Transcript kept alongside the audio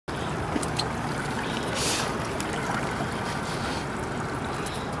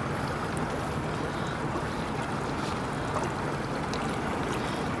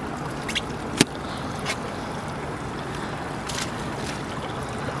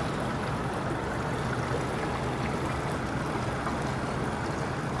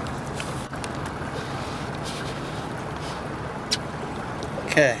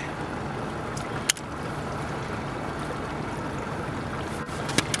Okay.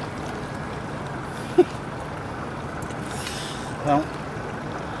 Well,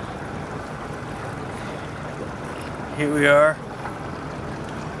 here we are,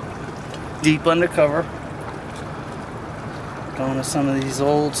 deep undercover, going to some of these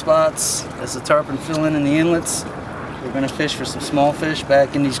old spots as the tarpon fill in the inlets. We're going to fish for some small fish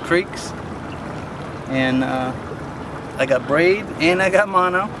back in these creeks, and I got braid and I got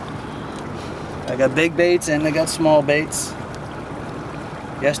mono. I got big baits and I got small baits.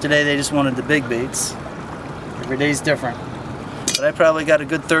 Yesterday they just wanted the big baits. Every day's different. But I probably got a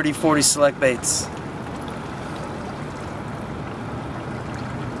good 30-40 select baits.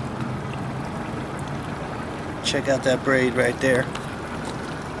 Check out that braid right there.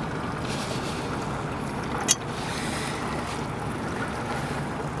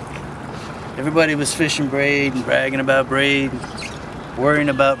 Everybody was fishing braid and bragging about braid, worrying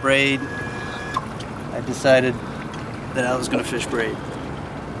about braid. I decided that I was going to fish braid.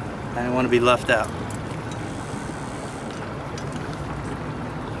 I didn't want to be left out.